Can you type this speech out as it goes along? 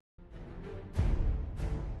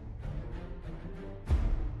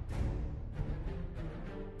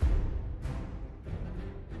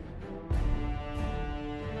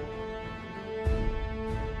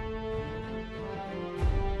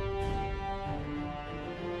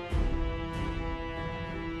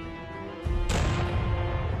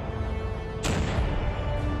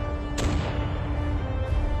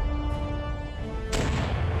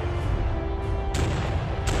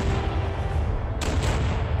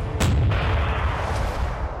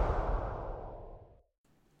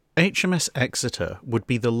HMS Exeter would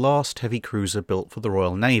be the last heavy cruiser built for the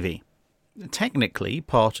Royal Navy. Technically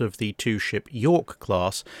part of the two-ship York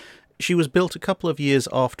class, she was built a couple of years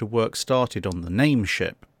after work started on the name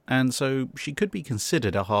ship, and so she could be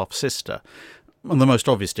considered a half-sister. The most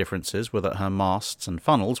obvious differences were that her masts and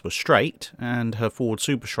funnels were straight, and her forward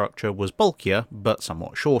superstructure was bulkier but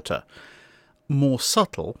somewhat shorter. More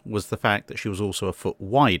subtle was the fact that she was also a foot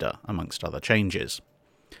wider, amongst other changes.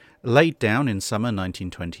 Laid down in summer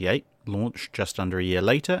 1928, launched just under a year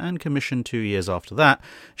later and commissioned 2 years after that,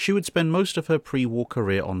 she would spend most of her pre-war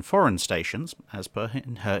career on foreign stations, as per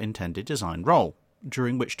her intended design role,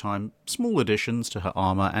 during which time small additions to her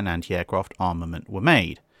armour and anti-aircraft armament were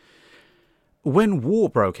made. When war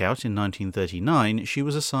broke out in 1939, she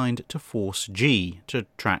was assigned to Force G to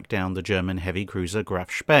track down the German heavy cruiser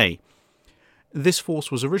Graf Spee. This force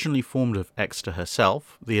was originally formed of Exeter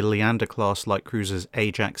herself, the Leander-class light cruisers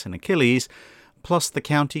Ajax and Achilles, plus the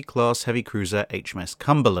County-class heavy cruiser HMS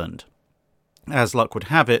Cumberland. As luck would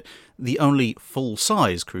have it, the only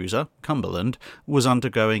full-size cruiser, Cumberland, was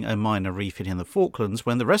undergoing a minor refit in the Falklands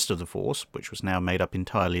when the rest of the force, which was now made up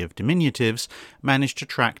entirely of diminutives, managed to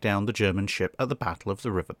track down the German ship at the Battle of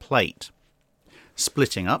the River Plate.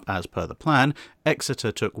 Splitting up, as per the plan,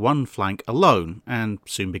 Exeter took one flank alone, and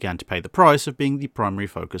soon began to pay the price of being the primary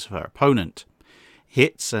focus of her opponent.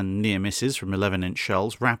 Hits and near misses from 11-inch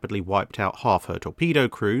shells rapidly wiped out half her torpedo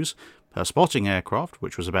crews, her spotting aircraft,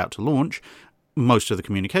 which was about to launch, most of the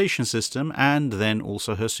communication system, and then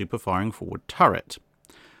also her super-firing forward turret.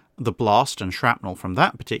 The blast and shrapnel from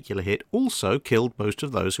that particular hit also killed most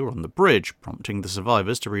of those who were on the bridge, prompting the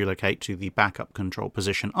survivors to relocate to the backup control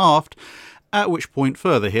position aft, at which point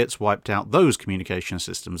further hits wiped out those communication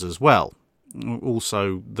systems as well.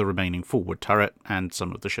 Also the remaining forward turret and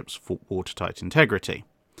some of the ship's watertight integrity.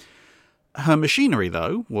 Her machinery,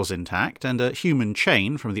 though, was intact, and a human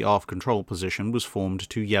chain from the aft control position was formed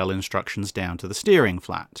to yell instructions down to the steering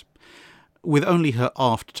flat. With only her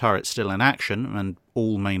aft turret still in action, and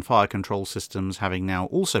all main fire control systems having now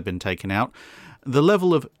also been taken out, the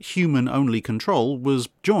level of human-only control was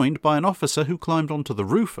joined by an officer who climbed onto the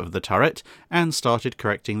roof of the turret and started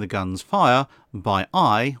correcting the gun's fire by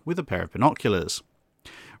eye with a pair of binoculars.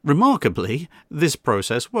 Remarkably, this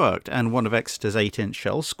process worked, and one of Exeter's 8-inch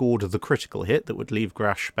shells scored the critical hit that would leave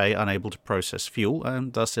Graf Spee unable to process fuel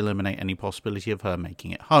and thus eliminate any possibility of her making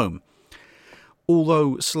it home.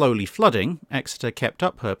 Although slowly flooding, Exeter kept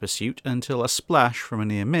up her pursuit until a splash from a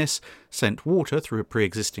near miss sent water through a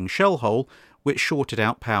pre-existing shell hole, which shorted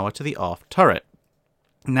out power to the aft turret.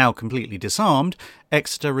 Now completely disarmed,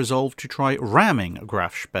 Exeter resolved to try ramming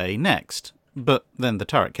Graf Spee next. But then the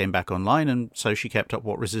turret came back online, and so she kept up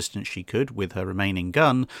what resistance she could with her remaining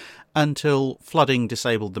gun, until flooding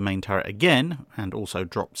disabled the main turret again, and also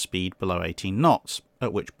dropped speed below 18 knots,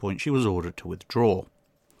 at which point she was ordered to withdraw.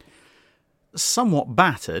 Somewhat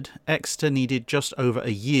battered, Exeter needed just over a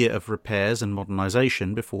year of repairs and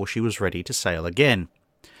modernisation before she was ready to sail again.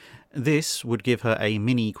 This would give her a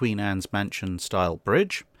mini Queen Anne's Mansion-style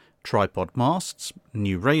bridge, tripod masts,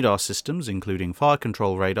 new radar systems including fire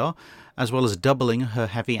control radar, as well as doubling her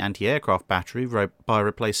heavy anti-aircraft battery by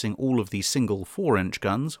replacing all of the single 4-inch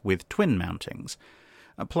guns with twin mountings,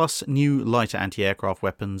 plus new lighter anti-aircraft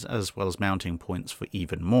weapons as well as mounting points for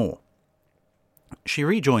even more. She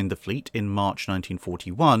rejoined the fleet in March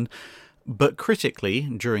 1941, but critically,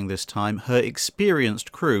 during this time, her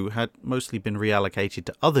experienced crew had mostly been reallocated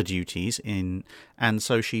to other duties and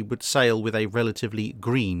so she would sail with a relatively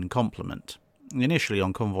green complement. Initially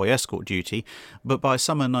on convoy escort duty, but by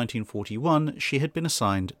summer 1941 she had been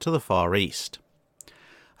assigned to the Far East.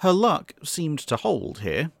 Her luck seemed to hold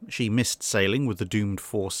here. She missed sailing with the doomed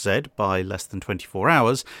Force Z by less than 24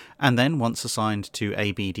 hours, and then, once assigned to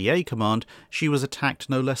ABDA command, she was attacked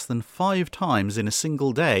no less than 5 times in a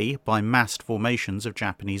single day by massed formations of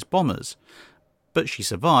Japanese bombers. But she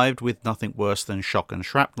survived with nothing worse than shock and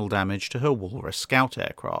shrapnel damage to her Walrus scout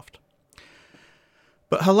aircraft.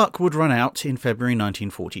 But her luck would run out in February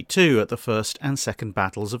 1942 at the first and second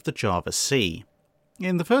battles of the Java Sea.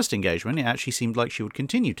 In the first engagement, it actually seemed like she would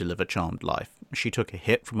continue to live a charmed life. She took a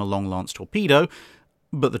hit from a long-lance torpedo,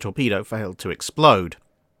 but the torpedo failed to explode.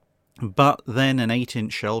 But then an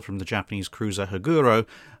 8-inch shell from the Japanese cruiser Haguro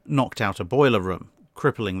knocked out a boiler room,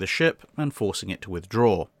 crippling the ship and forcing it to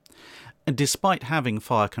withdraw. Despite having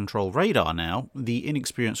fire control radar now, the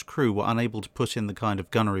inexperienced crew were unable to put in the kind of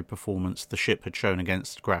gunnery performance the ship had shown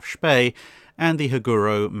against Graf Spee, and the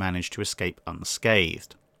Haguro managed to escape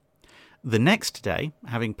unscathed. The next day,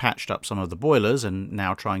 having patched up some of the boilers and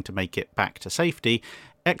now trying to make it back to safety,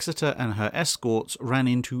 Exeter and her escorts ran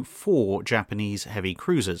into 4 Japanese heavy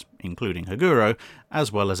cruisers, including Haguro,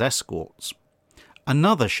 as well as escorts.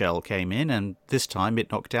 Another shell came in, and this time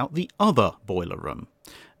it knocked out the other boiler room.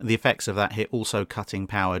 The effects of that hit also cutting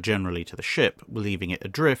power generally to the ship, leaving it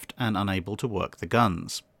adrift and unable to work the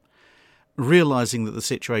guns. Realising that the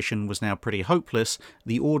situation was now pretty hopeless,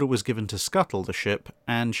 the order was given to scuttle the ship,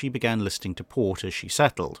 and she began listing to port as she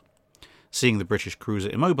settled. Seeing the British cruiser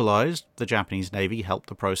immobilised, the Japanese Navy helped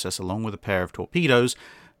the process along with a pair of torpedoes.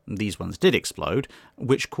 These ones did explode,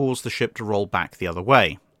 which caused the ship to roll back the other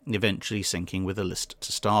way, eventually sinking with a list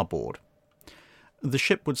to starboard. The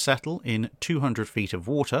ship would settle in 200 feet of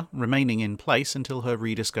water, remaining in place until her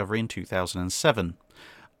rediscovery in 2007.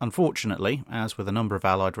 Unfortunately, as with a number of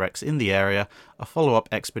Allied wrecks in the area, a follow-up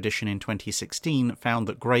expedition in 2016 found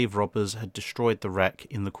that grave robbers had destroyed the wreck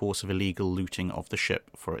in the course of illegal looting of the ship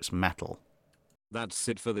for its metal. That's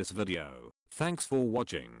it for this video. Thanks for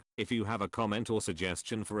watching. If you have a comment or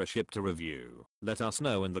suggestion for a ship to review, let us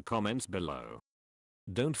know in the comments below.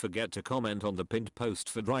 Don't forget to comment on the pinned post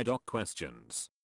for dry dock questions.